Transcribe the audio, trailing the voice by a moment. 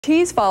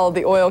He's followed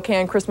the Oil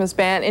Can Christmas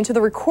Band into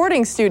the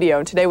recording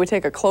studio. Today we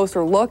take a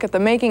closer look at the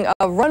making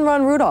of Run,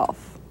 Run,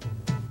 Rudolph.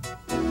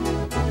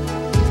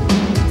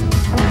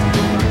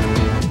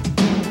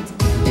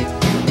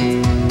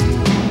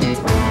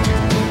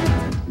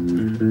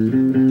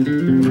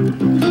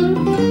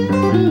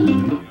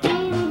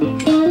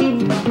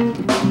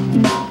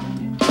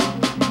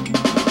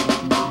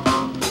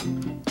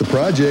 The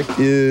project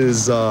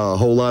is a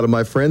whole lot of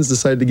my friends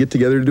decided to get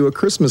together to do a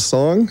Christmas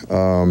song.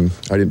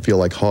 I didn't feel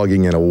like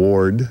hogging an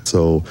award,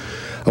 so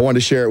I wanted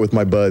to share it with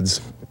my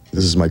buds.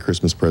 This is my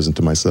Christmas present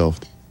to myself.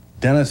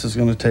 Dennis is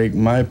going to take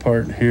my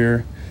part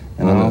here,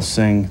 and I'll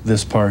sing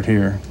this part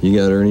here. You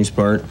got Ernie's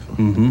part?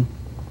 Mm-hmm.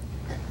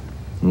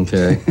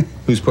 Okay.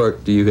 Whose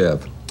part do you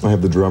have? I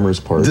have the drummer's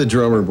part. The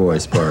drummer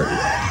boy's part.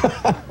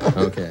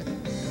 Okay.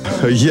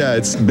 Yeah,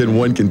 it's been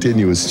one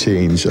continuous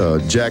change.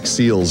 Jack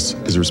Seals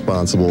is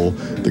responsible,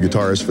 the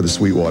guitarist for the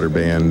Sweetwater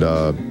Band,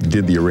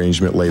 did the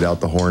arrangement, laid out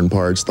the horn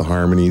parts, the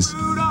harmonies.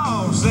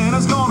 I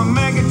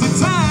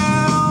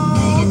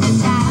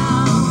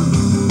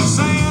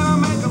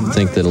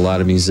think that a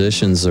lot of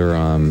musicians are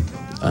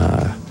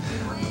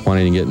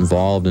wanting to get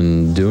involved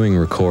in doing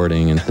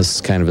recording, and this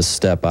is kind of a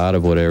step out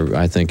of what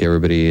I think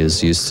everybody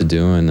is used to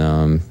doing.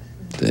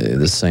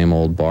 The same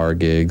old bar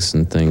gigs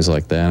and things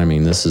like that. I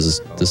mean, this is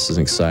an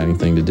exciting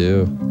thing to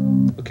do.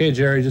 Okay,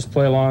 Jerry, just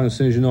play along as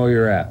soon as you know where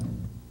you're at.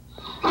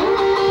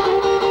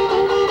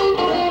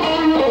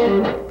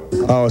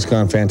 Oh, it's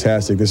gone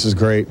fantastic. This is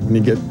great. When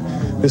you get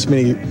this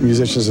many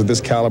musicians of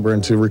this caliber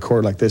and to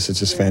record like this, it's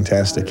just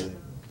fantastic.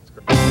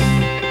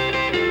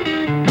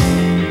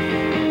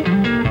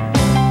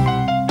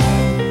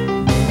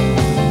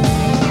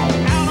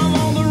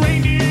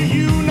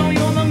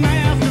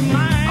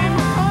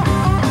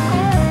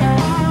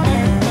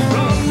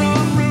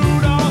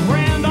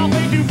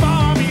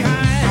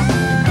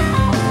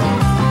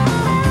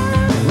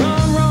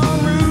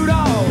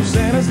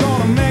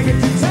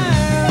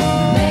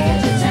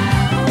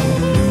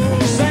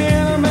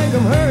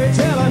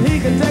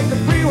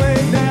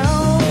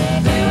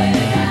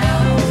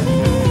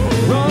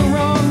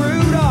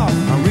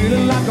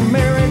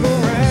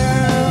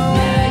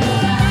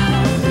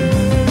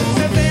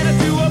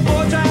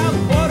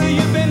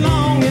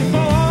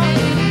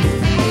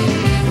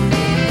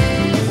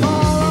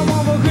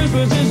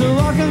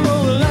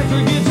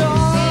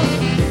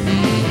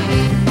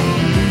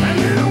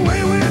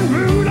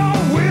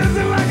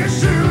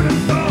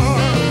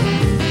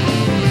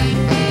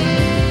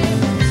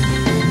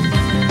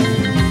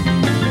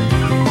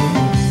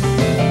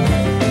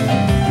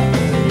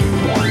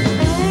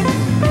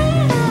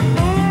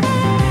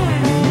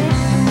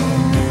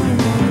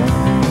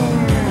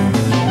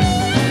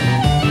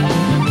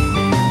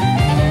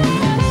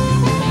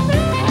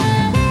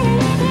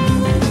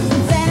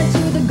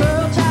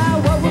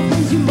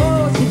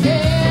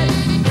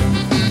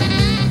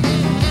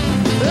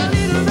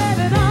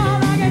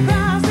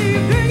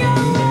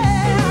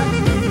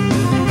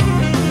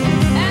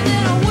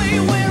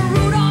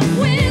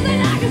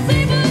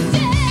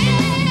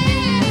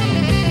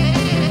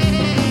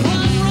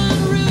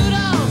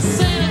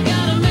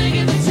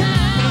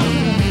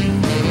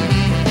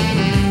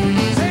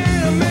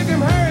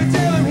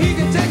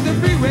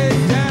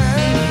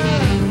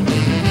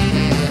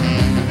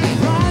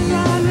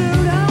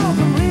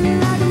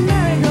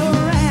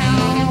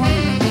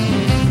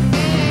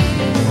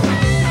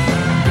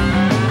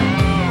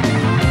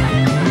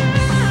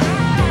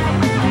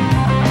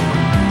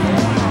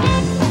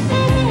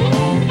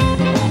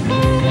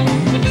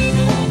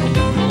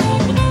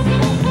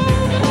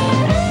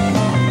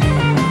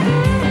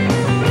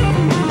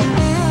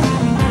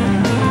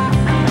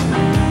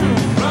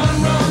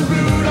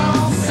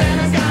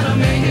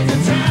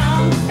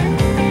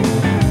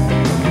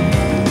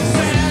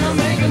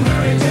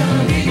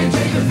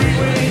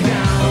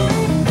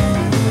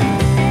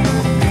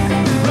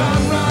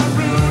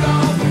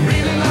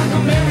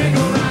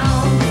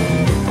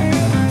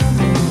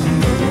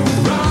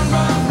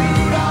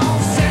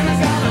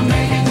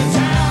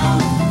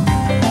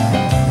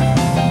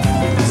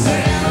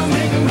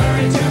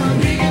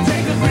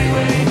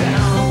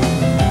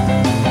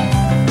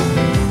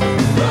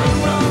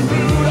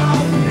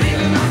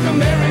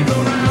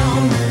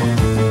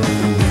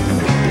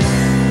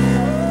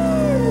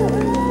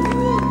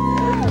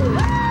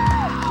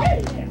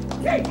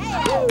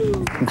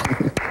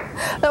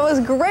 That was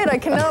great. I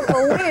cannot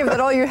believe that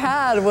all you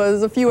had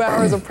was a few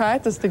hours of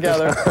practice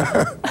together.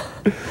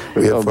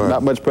 We had fun.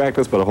 Not much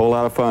practice, but a whole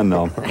lot of fun,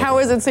 though. How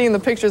is it seeing the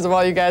pictures of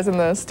all you guys in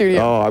the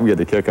studio? Oh, I'm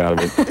getting a kick out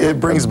of it. It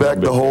brings back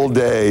the whole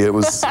day. It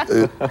was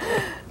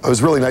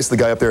really nice, the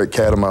guy up there at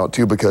Catamount,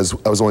 too, because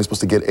I was only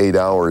supposed to get 8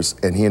 hours,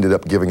 and he ended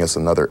up giving us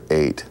another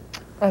 8.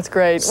 That's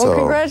great. Well,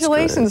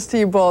 congratulations to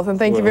you both, and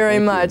thank you very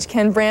much.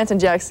 Ken Brandt and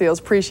Jack Seals,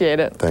 appreciate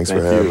it. Thanks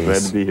for having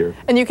us. Glad to be here.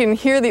 And you can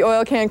hear the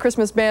Oil Can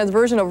Christmas Band's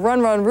version of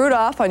Run, Run,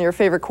 Rudolph on your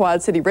favorite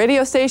Quad City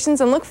radio stations,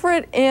 and look for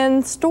it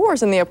in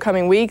stores in the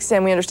upcoming weeks.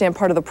 And we understand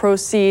part of the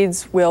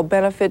proceeds will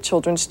benefit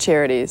children's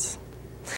charities.